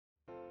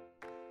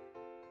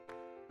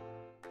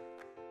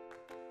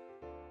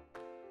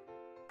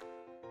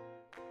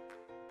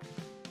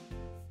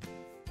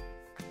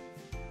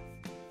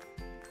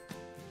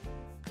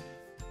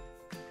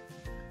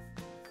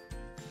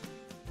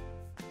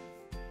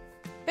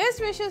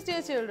Best wishes,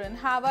 dear children.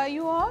 How are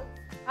you all?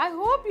 I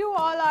hope you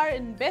all are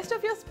in best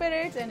of your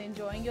spirits and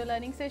enjoying your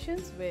learning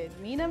sessions with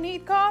me,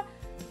 Navneet Kaur,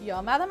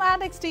 your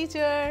mathematics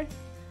teacher.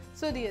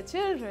 So, dear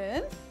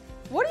children,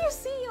 what do you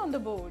see on the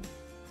board?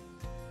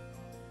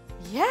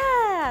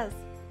 Yes,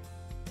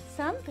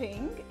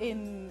 something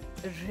in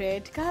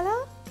red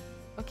color.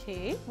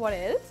 Okay, what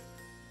else?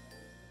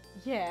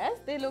 Yes,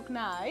 they look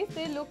nice.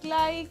 They look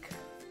like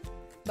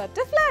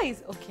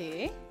butterflies.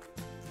 Okay.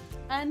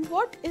 And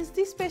what is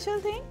the special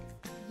thing?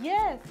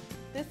 Yes,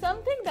 there's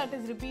something that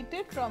is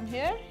repeated from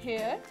here,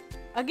 here,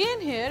 again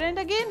here and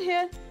again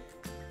here.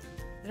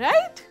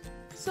 Right?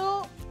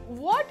 So,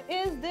 what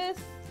is this?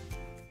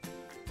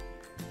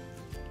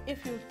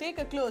 If you take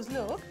a close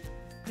look,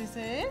 this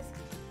is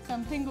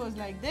something goes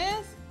like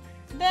this,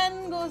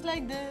 then goes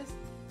like this,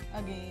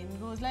 again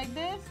goes like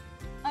this,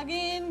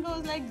 again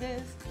goes like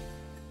this.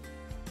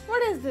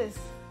 What is this?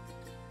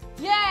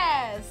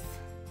 Yes,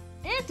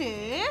 it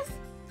is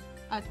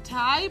a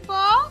type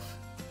of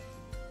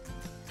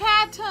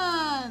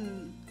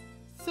pattern.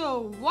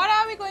 So, what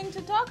are we going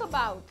to talk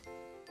about?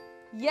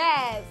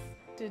 Yes,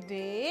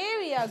 today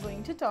we are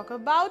going to talk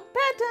about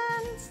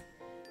patterns.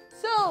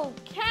 So,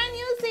 can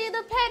you see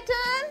the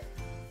pattern?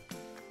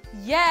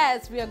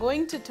 Yes, we are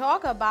going to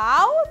talk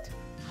about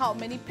how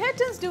many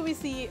patterns do we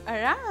see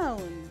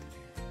around.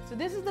 So,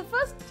 this is the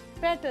first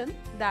pattern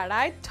that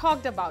I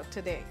talked about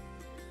today.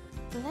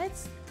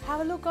 Let's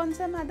have a look on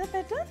some other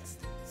patterns.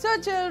 So,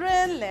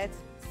 children, let's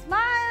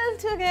smile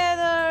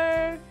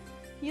together.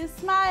 You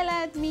smile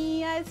at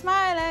me, I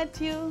smile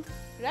at you,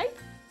 right?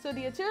 So,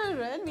 dear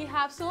children, we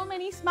have so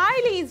many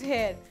smileys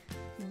here.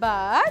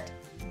 But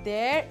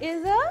there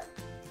is a,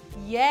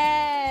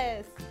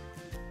 yes,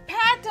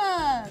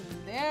 pattern.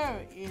 There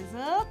is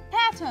a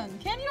pattern.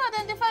 Can you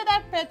identify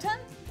that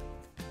pattern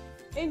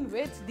in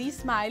which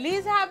these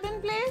smileys have been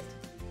placed?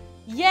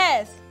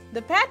 Yes,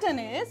 the pattern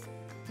is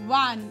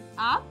one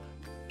up.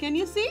 Can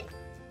you see?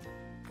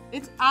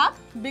 It's up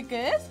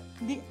because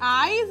the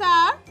eyes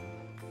are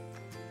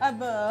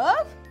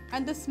above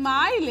and the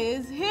smile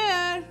is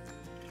here.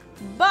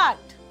 But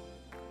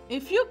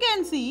if you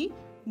can see,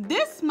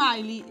 this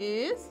smiley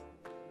is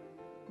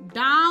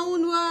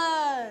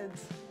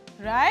downwards,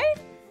 right?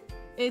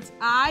 Its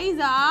eyes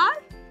are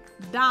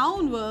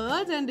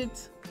downwards and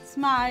its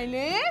smile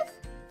is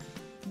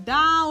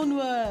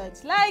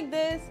downwards like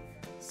this.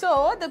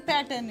 So the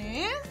pattern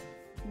is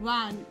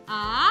one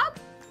up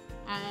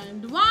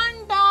and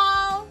one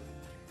down.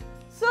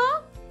 So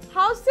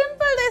how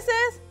simple this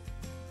is?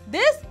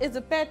 This is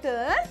a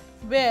pattern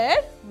where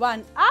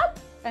one up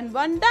and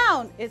one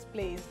down is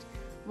placed.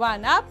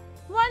 One up,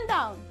 one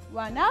down,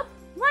 one up,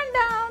 one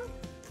down.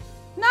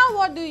 Now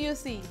what do you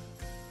see?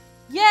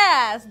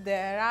 Yes,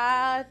 there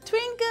are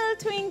twinkle,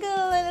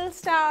 twinkle little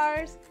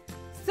stars.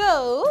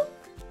 So,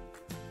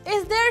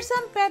 is there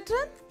some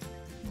pattern?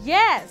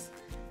 Yes,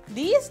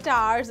 these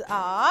stars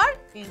are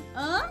in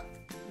a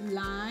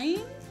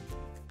line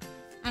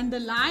and the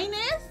line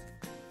is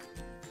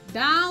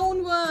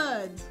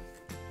downwards.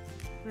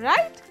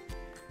 Right?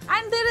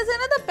 And there is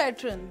another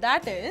pattern,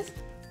 that is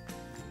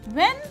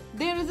when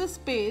there is a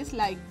space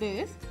like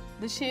this,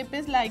 the shape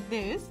is like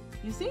this,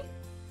 you see,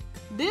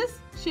 this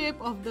shape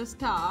of the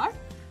star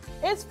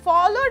is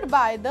followed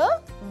by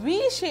the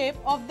V shape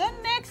of the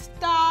next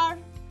star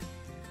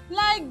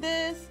like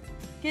this.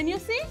 Can you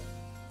see?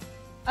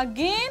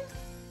 Again,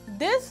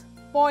 this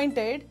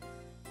pointed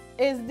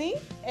is the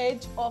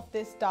edge of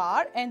this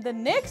star and the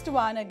next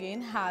one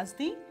again has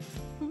the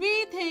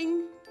V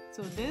thing.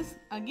 So, this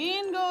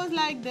again goes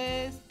like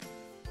this.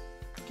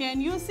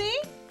 Can you see?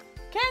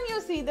 Can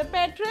you see the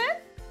pattern?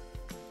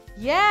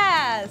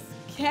 Yes.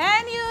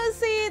 Can you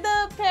see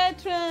the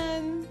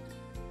pattern?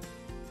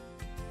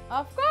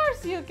 Of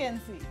course you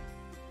can see.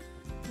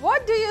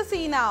 What do you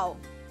see now?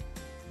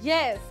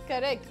 Yes,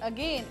 correct.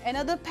 Again,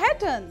 another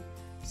pattern.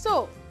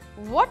 So,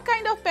 what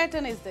kind of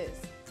pattern is this?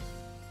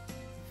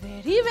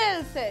 Very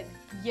well said.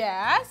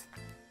 Yes,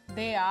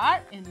 they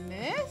are in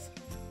this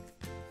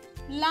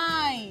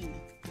line.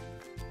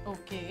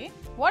 Okay,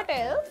 what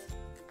else?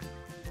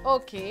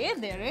 Okay,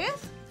 there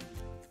is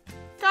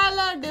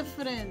color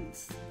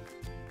difference.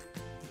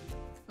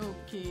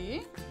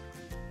 Okay.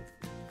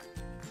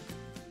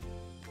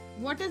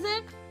 What is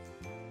it?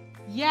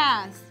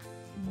 Yes,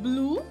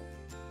 blue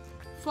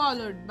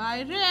followed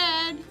by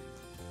red,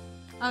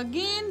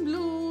 again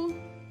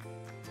blue,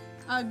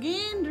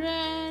 again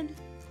red,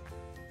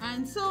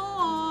 and so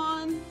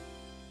on.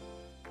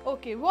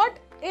 Okay, what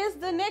is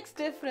the next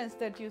difference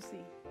that you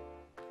see?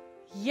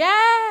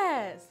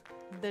 Yes,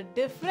 the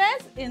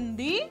difference in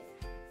the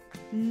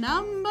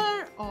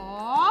number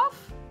of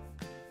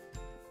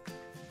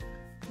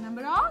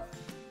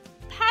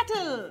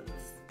petals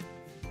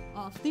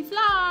of the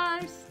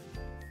flowers.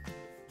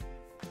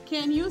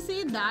 Can you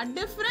see that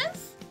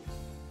difference?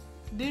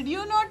 Did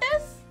you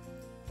notice?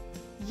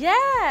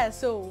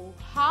 Yes, so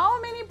how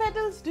many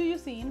petals do you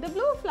see in the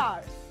blue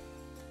flowers?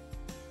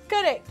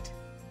 Correct,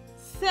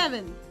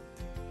 7.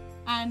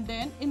 And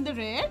then in the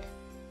red,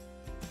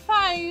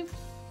 5.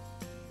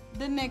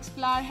 The next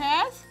flower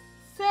has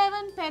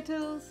 7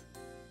 petals.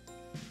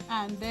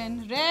 And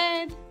then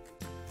red,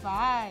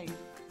 5,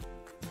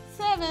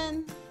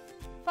 7,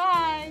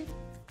 5,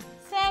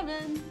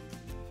 7,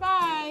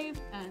 5,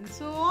 and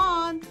so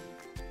on.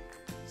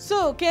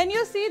 So, can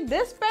you see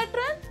this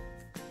pattern?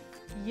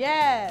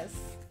 Yes.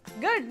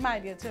 Good, my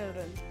dear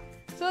children.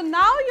 So,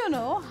 now you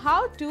know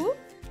how to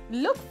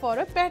look for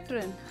a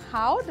pattern,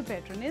 how the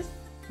pattern is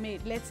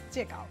made. Let's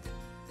check out.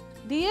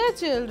 Dear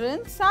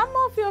children, some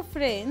of your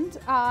friends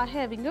are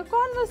having a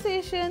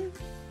conversation.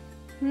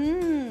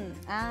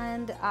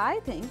 And I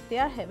think they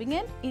are having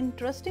an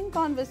interesting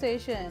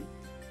conversation.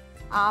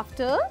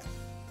 After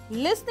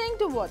listening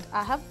to what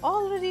I have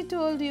already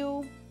told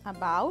you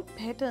about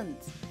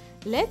patterns,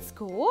 let's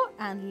go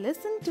and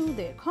listen to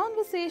their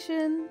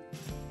conversation.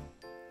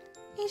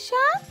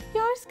 Isha,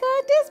 your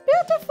skirt is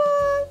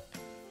beautiful.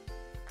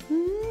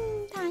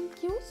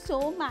 Thank you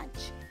so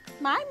much.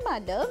 My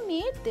mother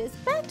made this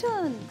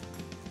pattern.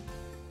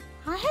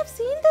 I have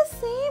seen the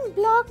same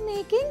blog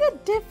making a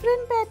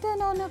different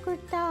pattern on a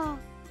kurta.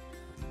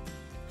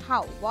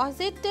 How was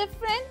it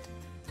different?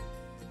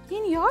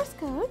 In your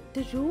skirt,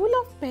 the rule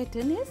of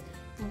pattern is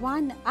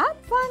 1 up,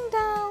 1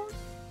 down.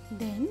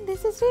 Then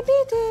this is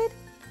repeated.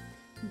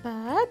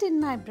 But in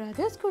my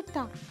brother's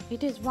kurta,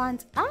 it is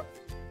once up,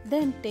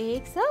 then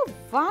takes a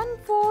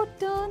 1/4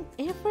 turn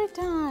every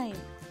time.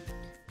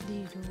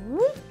 The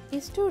rule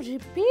is to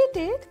repeat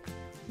it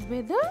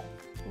with a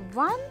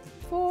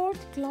 1/4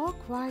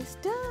 clockwise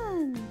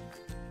turn.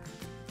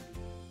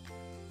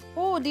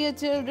 Oh dear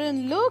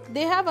children, look,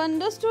 they have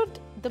understood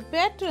the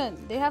pattern.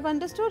 They have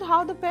understood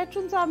how the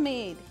patterns are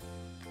made.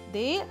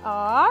 They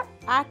are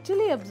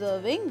actually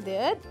observing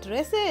their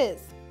dresses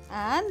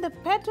and the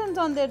patterns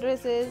on their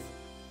dresses.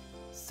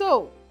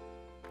 So,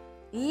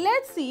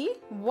 let's see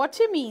what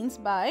she means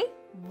by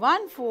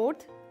 1/4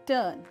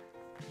 turn.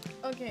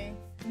 Okay,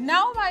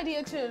 now my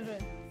dear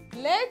children,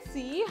 let's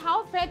see how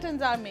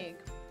patterns are made.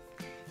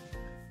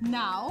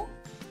 Now,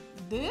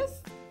 this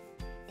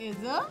is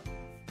a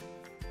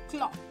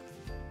clock,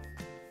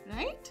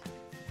 right?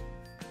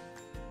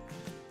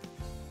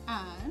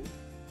 And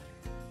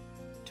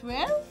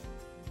 12,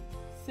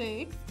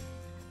 6,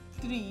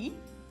 3,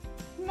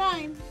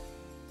 9,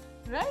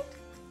 right?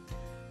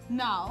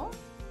 Now,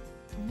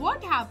 what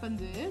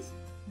happens is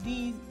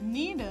these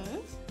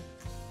needles,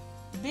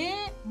 they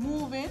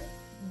move in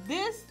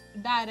this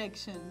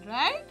direction,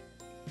 right?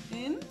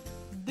 In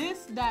this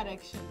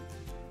direction.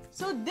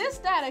 So, this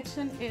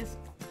direction is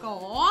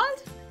called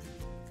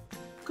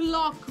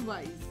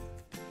clockwise.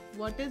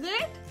 What is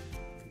it?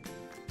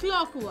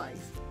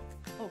 Clockwise.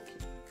 Okay.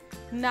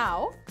 Now,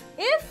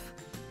 if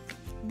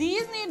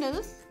these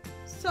needles,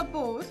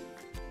 suppose,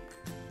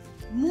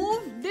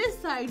 move this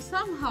side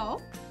somehow,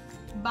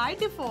 by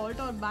default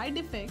or by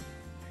defect,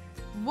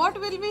 what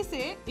will we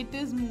say? It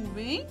is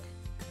moving.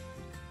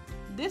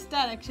 This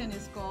direction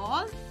is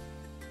called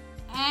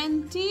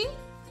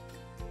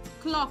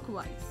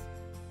anti-clockwise.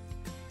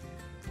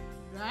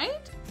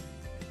 Right?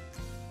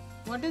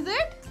 What is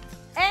it?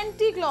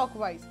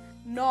 Anti-clockwise.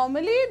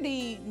 Normally,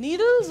 the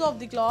needles of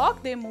the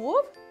clock, they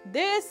move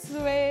this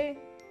way.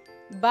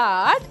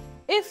 But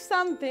if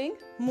something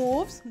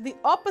moves the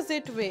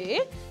opposite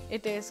way,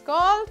 it is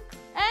called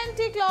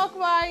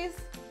anti-clockwise.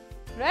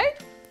 Right?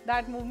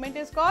 That movement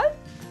is called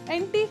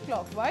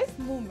anti-clockwise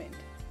movement.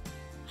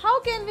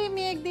 How can we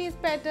make these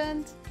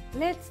patterns?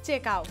 Let's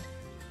check out.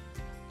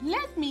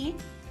 Let me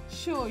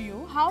show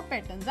you how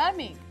patterns are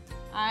made.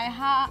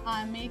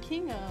 I'm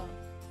making a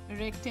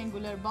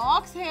rectangular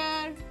box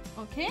here,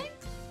 okay?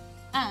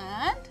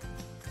 And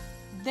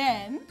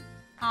then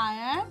I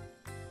am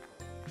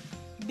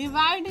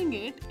dividing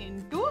it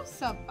into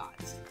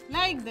subparts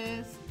like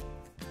this,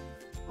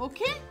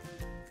 okay?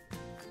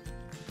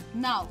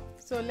 Now,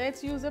 so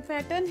let's use a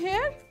pattern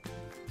here.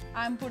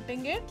 I'm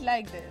putting it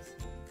like this.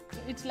 So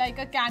it's like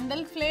a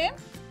candle flame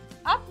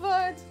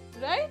upwards,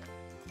 right?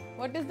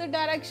 What is the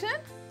direction?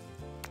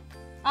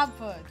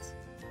 Upwards.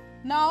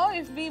 Now,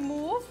 if we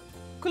move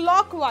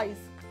clockwise,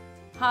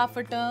 half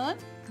a turn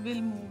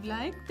will move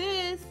like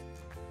this,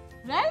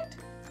 right?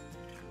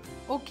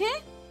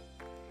 Okay?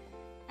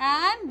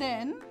 And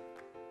then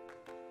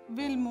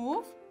we'll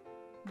move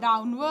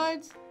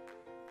downwards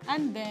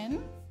and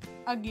then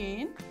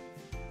again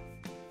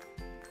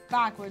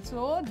backwards.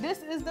 So,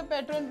 this is the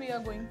pattern we are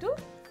going to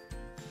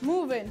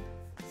move in.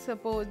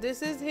 Suppose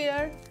this is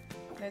here.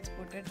 Let's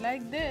put it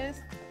like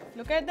this.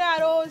 Look at the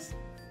arrows,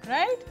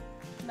 right?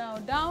 Now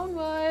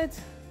downwards.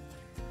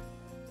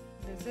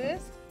 This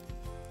is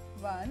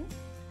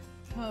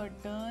 1/3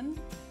 turn.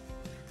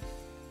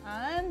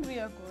 And we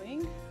are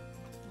going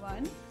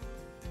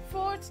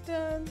 1/4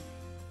 turn.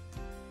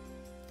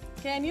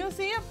 Can you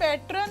see a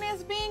pattern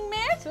is being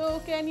made?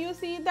 So, can you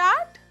see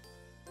that?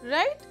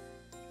 Right?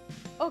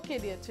 Okay,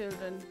 dear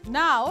children.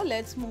 Now,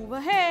 let's move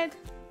ahead.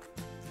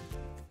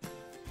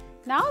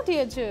 Now,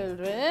 dear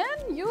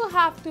children, you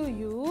have to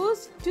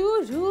use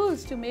 2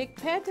 rules to make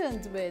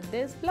patterns with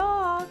this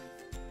block.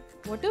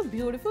 What a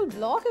beautiful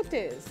block it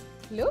is.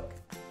 Look.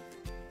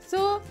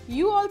 So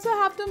you also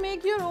have to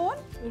make your own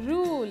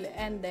rule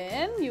and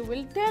then you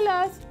will tell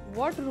us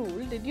what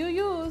rule did you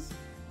use.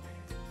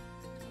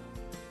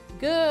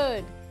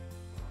 Good.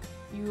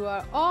 You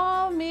are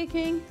all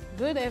making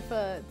good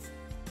efforts.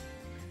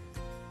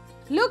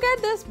 Look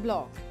at this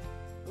block.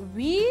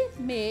 We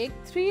make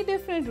 3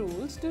 different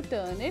rules to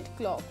turn it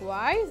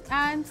clockwise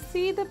and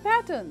see the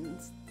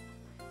patterns.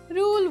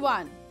 Rule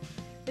 1.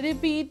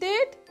 Repeat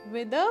it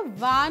with a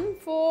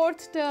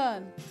 1/4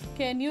 turn.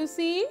 Can you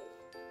see?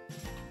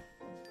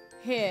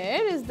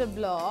 Here is the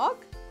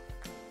block.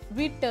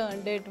 We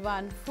turned it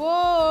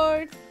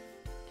 1/4.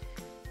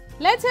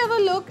 Let's have a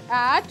look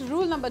at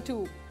rule number 2.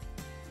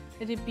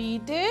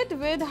 Repeat it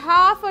with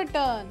half a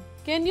turn.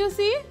 Can you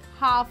see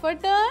half a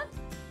turn?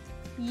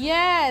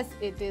 Yes,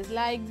 it is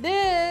like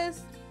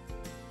this.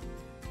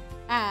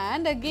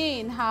 And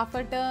again half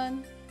a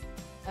turn.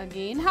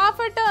 Again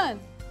half a turn.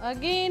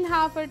 Again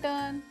half a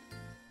turn.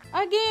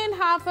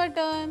 Again half a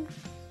turn.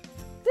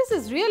 This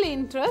is really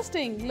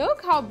interesting.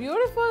 Look how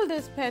beautiful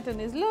this pattern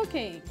is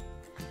looking.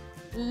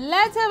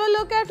 Let's have a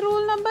look at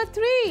rule number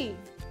 3.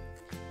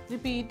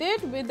 Repeat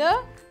it with a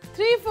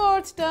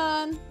 3/4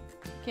 turn.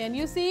 Can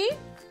you see?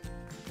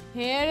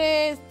 Here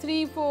is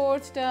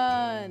 3/4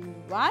 turn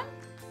 1,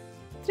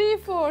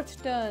 3/4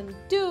 turn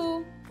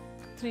 2,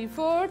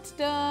 3/4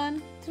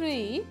 turn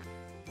 3,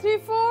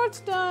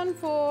 3/4 turn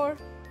 4,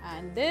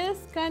 and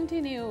this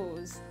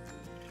continues.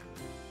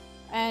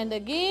 And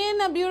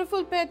again a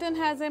beautiful pattern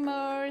has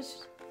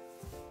emerged.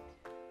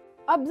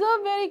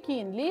 Observe very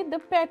keenly the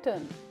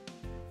pattern.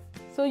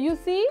 So you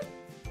see?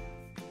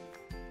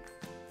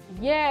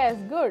 Yes,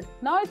 good.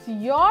 Now it's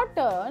your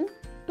turn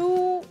to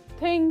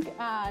think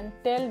and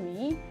tell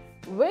me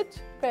which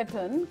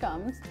pattern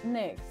comes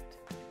next.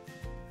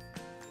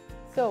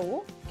 So,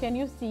 can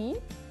you see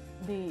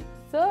the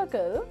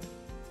circle?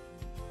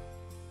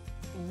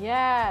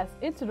 Yes,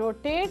 it's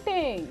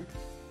rotating.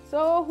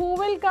 So, who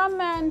will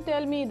come and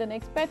tell me the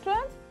next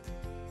pattern?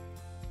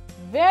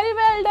 Very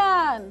well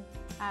done.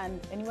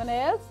 And anyone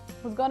else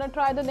who's going to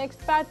try the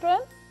next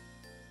pattern?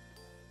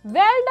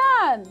 Well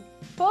done.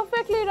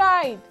 Perfectly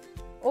right.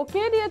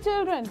 Okay, dear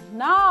children.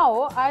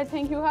 Now, I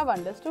think you have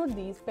understood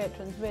these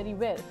patterns very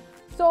well.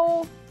 So,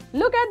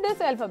 look at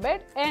this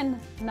alphabet N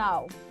now.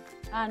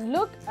 And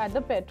look at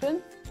the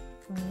pattern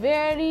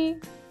very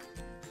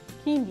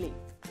keenly.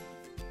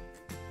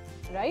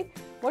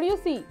 Right? What do you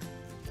see?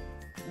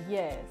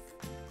 Yes.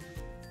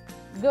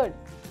 Good.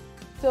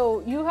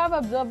 So, you have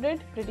observed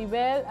it pretty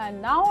well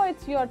and now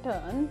it's your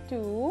turn to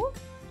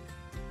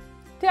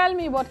tell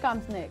me what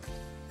comes next.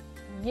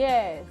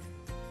 Yes.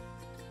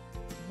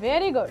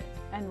 Very good.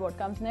 And what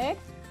comes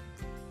next?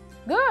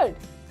 Good.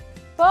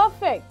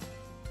 Perfect.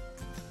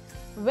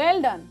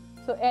 Well done.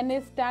 So, N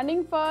is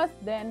standing first,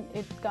 then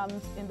it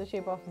comes in the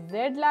shape of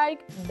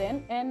Z-like,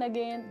 then N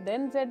again,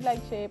 then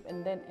Z-like shape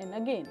and then N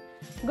again.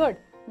 Good.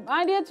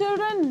 My dear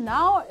children,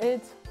 now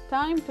it's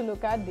time to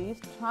look at these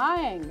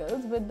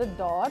triangles with the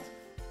dots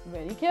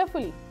very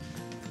carefully.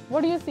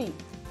 What do you see?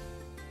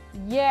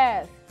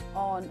 Yes,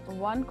 on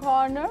one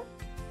corner,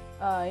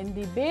 in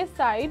the base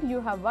side,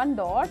 you have one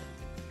dot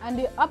and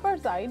the upper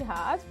side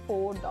has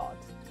 4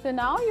 dots. So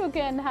now you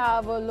can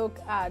have a look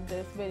at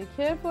this very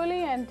carefully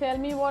and tell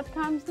me what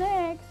comes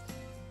next.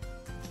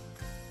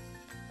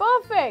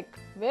 Perfect.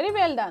 Very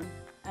well done.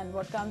 And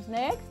what comes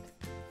next?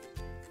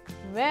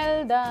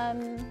 Well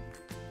done.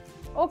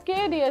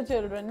 Okay, dear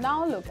children, now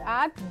look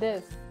at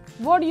this.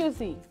 What do you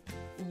see?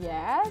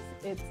 Yes,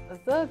 it's a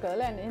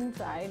circle and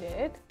inside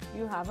it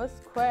you have a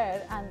square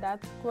and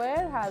that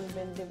square has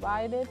been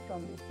divided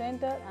from the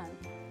center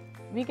and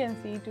we can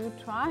see 2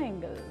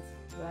 triangles,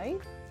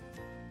 right?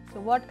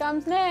 So what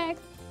comes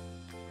next?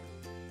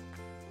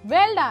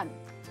 Well done.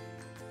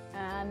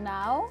 And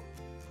now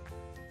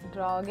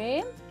draw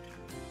again.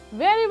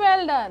 Very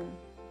well done.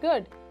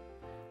 Good.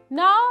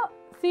 Now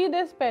see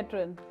this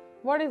pattern.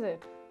 What is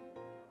it?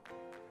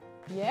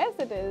 Yes,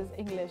 it is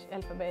English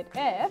alphabet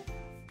F.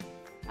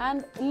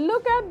 And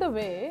look at the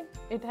way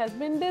it has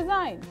been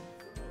designed.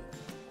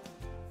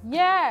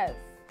 Yes.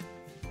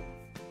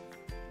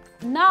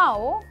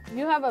 Now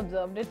you have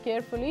observed it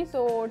carefully.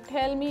 So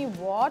tell me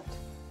what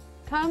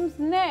comes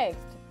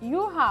next.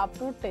 You have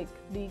to tick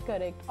the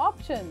correct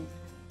option.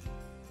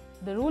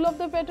 The rule of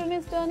the pattern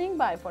is turning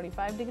by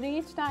 45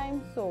 degrees each time.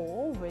 So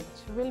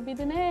which will be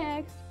the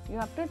next? You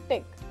have to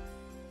tick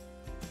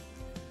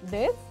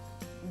this,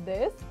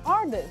 this or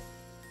this.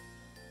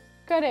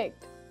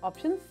 Correct.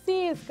 Option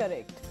C is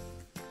correct.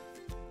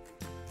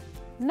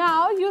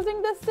 Now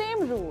using the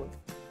same rule,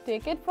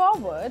 take it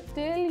forward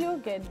till you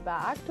get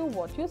back to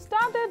what you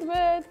started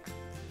with.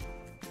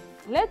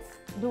 Let's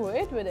do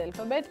it with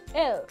alphabet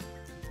L.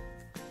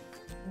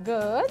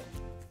 Good.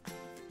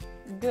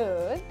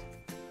 Good.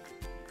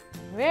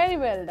 Very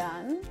well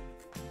done.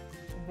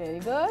 Very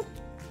good.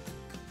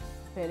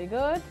 Very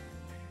good.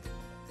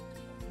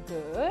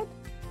 Good.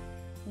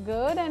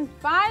 Good. And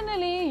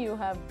finally you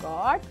have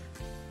got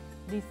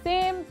the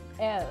same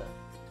L.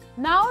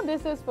 Now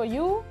this is for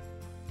you.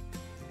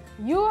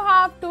 You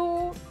have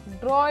to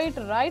draw it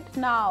right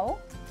now.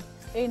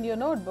 in your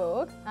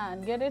notebook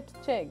and get it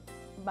checked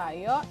by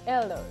your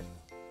elders.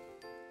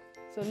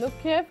 So look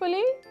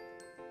carefully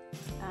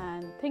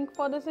and think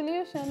for the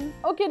solution.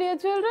 Okay dear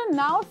children,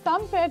 now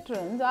some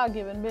patterns are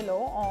given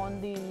below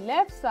on the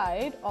left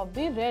side of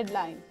the red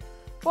line.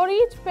 For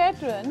each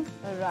pattern,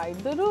 write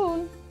the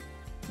rule.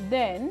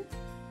 Then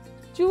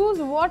choose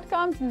what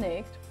comes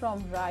next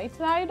from right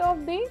side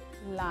of the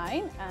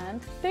line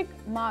and tick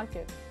mark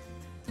it.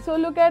 So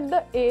look at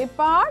the A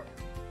part.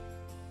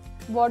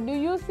 What do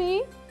you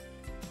see?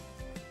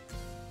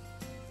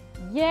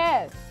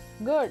 Yes,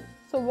 good.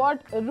 So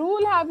what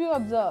rule have you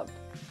observed?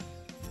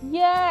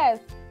 Yes,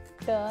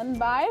 turn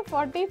by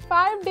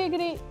 45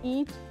 degrees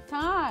each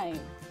time.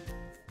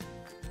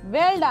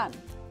 Well done.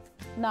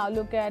 Now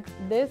look at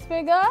this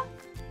figure.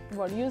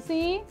 What do you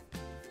see?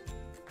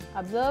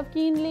 Observe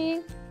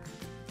keenly.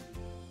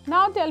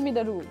 Now tell me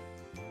the rule.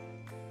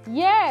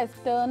 Yes,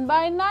 turn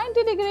by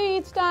 90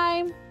 degrees each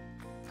time.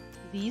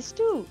 These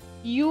two,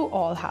 you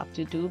all have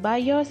to do by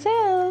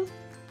yourself.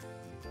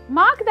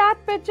 Mark that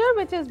picture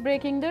which is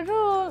breaking the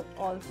rule.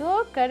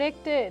 Also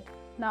correct it.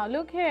 Now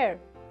look here.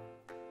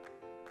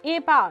 A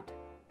part.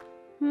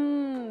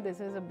 This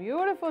is a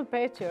beautiful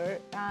picture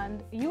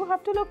and you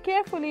have to look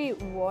carefully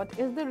what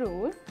is the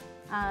rule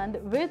and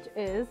which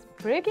is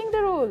breaking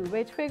the rule.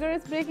 Which figure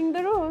is breaking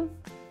the rule?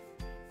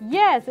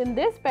 Yes, in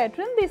this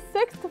pattern, the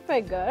sixth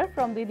figure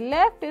from the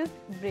left is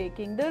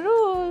breaking the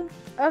rule.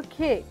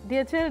 Okay,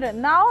 dear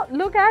children, now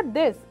look at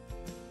this.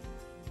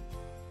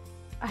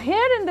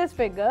 Here in this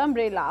figure,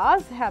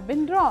 umbrellas have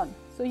been drawn.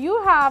 So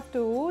you have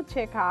to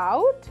check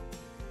out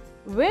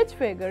which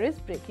figure is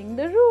breaking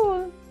the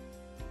rule.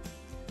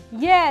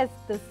 Yes,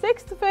 the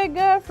sixth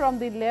figure from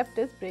the left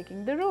is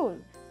breaking the rule.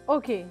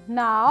 Okay,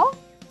 now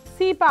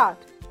C part.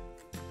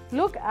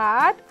 Look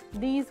at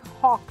these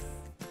hawks.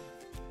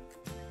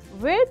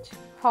 Which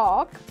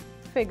hawk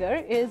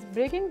figure is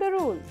breaking the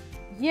rule?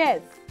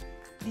 Yes.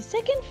 The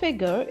second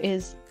figure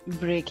is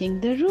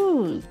breaking the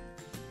rule.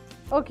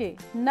 Okay,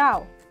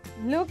 now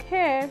look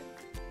here.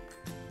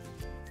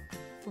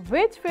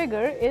 Which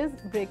figure is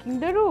breaking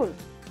the rule?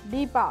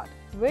 D part.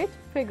 Which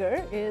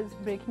figure is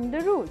breaking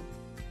the rule?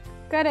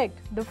 Correct.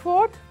 The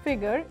fourth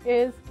figure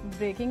is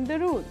breaking the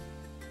rule.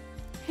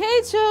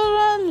 Hey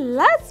children,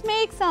 let's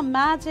make some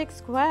magic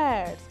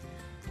squares.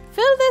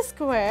 Fill this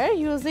square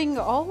using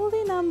all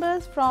the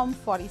numbers from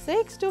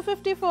 46 to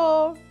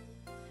 54.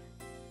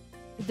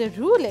 The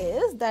rule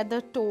is that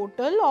the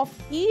total of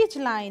each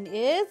line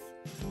is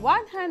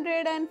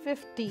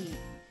 150.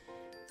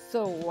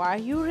 So are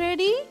you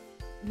ready?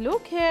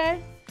 Look here.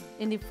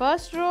 In the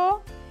first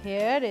row,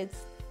 here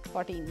it's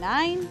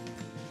 49.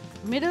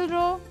 Middle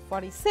row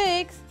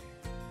 46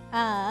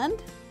 and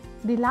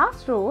the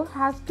last row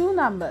has two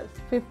numbers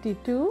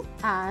 52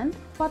 and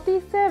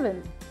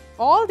 47.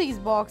 All these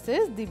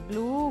boxes, the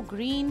blue,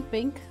 green,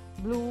 pink,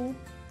 blue,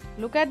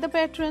 look at the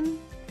pattern.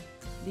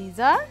 These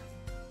are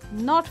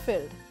not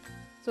filled.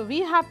 So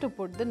we have to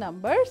put the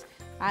numbers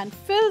and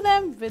fill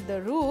them with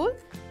the rule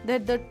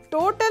that the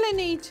total in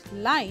each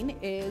line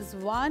is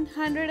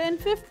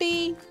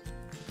 150.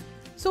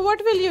 So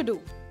what will you do?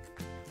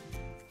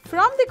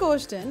 From the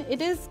question,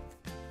 it is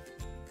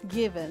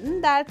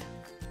given that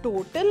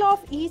total of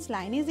each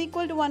line is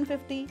equal to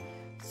 150.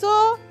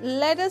 So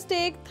let us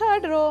take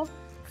third row.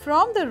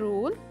 From the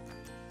rule,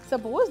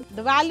 suppose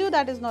the value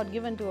that is not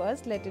given to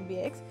us, let it be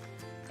x.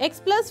 X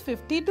plus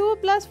 52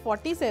 plus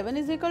 47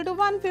 is equal to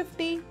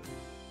 150.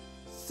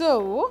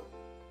 So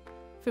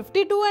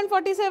 52 and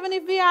 47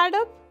 if we add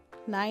up,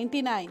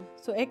 99.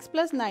 So x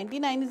plus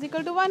 99 is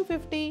equal to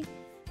 150.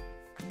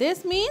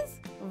 This means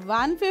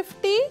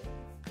 150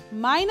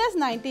 minus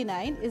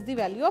 99 is the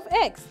value of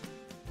x.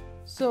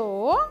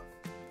 So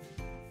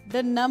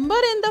the number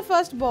in the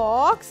first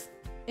box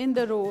in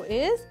the row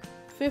is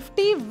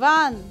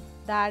 51.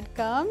 That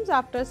comes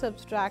after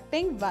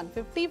subtracting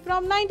 150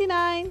 from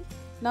 99.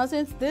 Now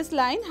since this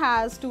line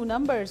has two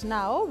numbers,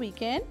 now we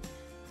can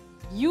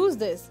use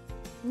this.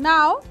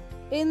 Now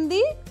in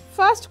the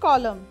first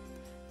column,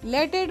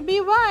 let it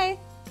be y.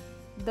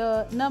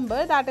 The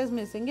number that is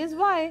missing is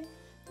y.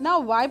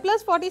 Now y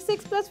plus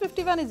 46 plus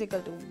 51 is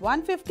equal to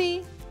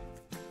 150.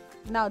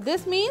 Now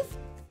this means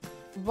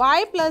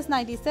y plus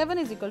 97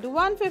 is equal to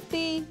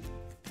 150.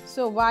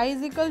 So y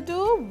is equal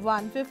to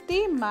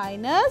 150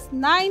 minus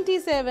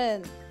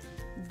 97.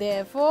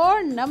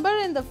 Therefore, number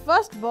in the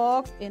first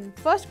box in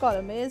first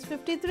column is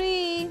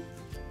 53.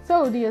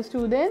 So dear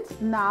students,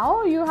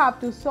 now you have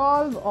to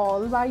solve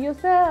all by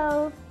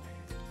yourself.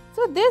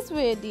 So this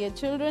way, dear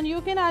children,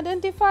 you can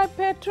identify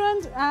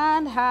patterns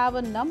and have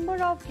a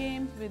number of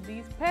games with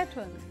these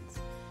patterns.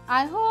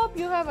 I hope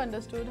you have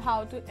understood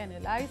how to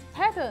analyze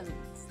patterns.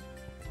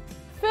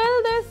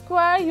 Fill this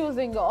square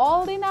using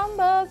all the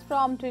numbers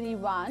from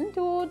 21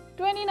 to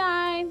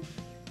 29.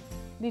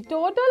 The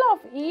total of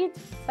each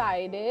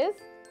side is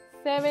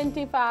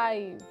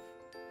 75.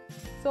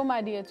 So my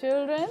dear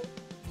children,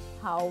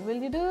 how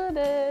will you do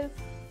this?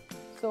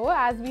 So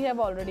as we have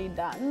already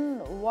done,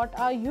 what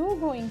are you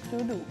going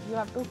to do? You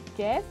have to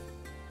guess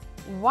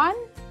one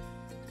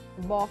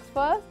box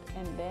first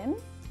and then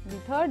the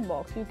third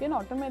box, you can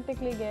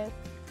automatically guess,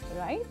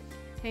 right?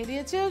 Hey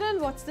dear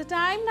children, what's the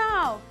time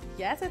now?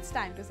 Yes, it's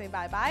time to say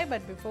bye-bye,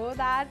 but before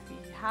that, we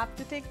have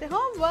to take the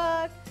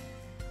homework.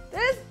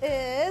 This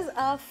is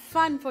a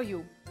fun for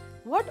you.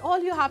 What all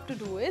you have to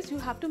do is you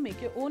have to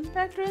make your own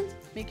patterns,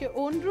 make your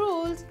own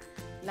rules,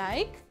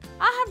 like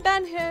I have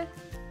done here.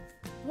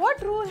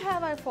 What rule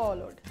have I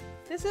followed?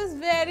 This is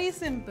very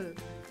simple.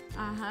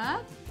 I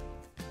have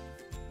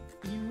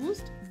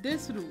used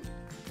this rule.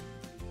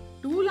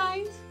 2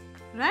 lines,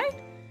 right?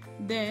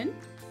 Then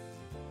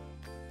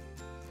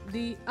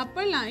the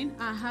upper line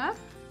I have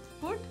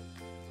put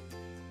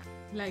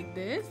like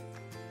this,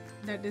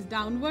 that is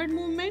downward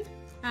movement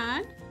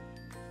and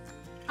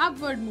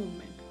upward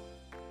movement.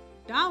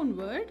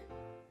 Downward,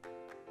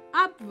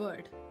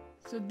 upward.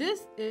 So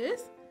this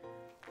is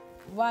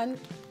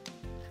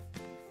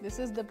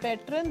the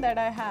pattern that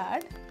I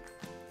had.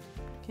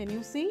 Can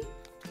you see?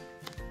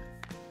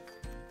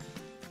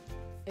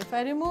 If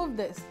I remove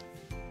this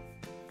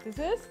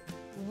is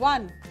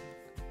one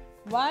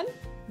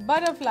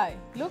butterfly.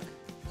 Look,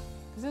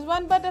 this is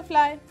one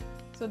butterfly.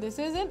 So this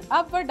is in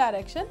upward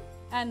direction,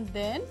 and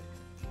then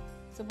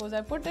suppose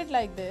I put it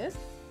like this,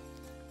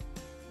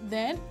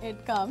 then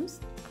it comes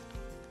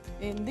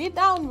in the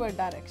downward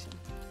direction.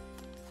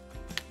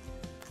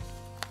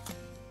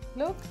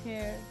 Look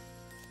here,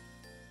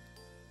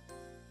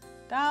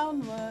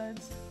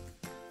 downwards,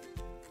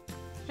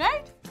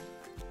 right?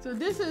 So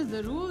this is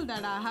the rule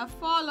that I have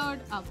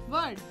followed.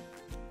 Upward,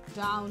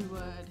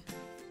 downward,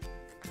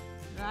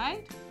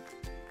 right?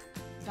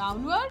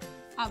 Downward,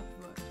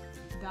 upward,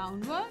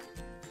 downward,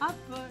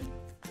 upward,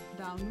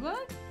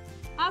 downward,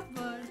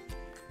 upward.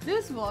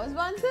 This was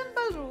one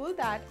simple rule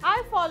that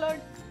I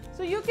followed.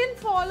 So you can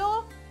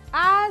follow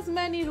as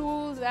many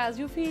rules as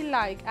you feel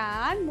like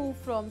and move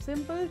from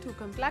simple to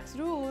complex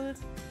rules.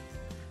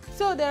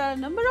 So there are a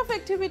number of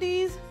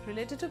activities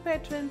related to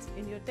patterns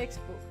in your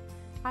textbook.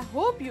 I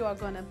hope you are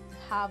gonna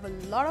have a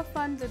lot of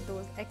fun with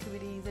those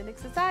activities and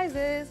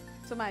exercises.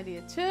 So my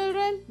dear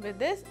children, with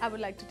this I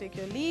would like to take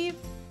your leave.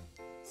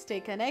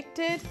 Stay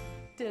connected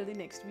till the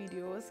next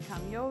videos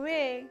come your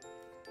way.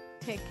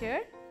 Take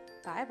care.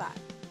 Bye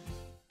bye.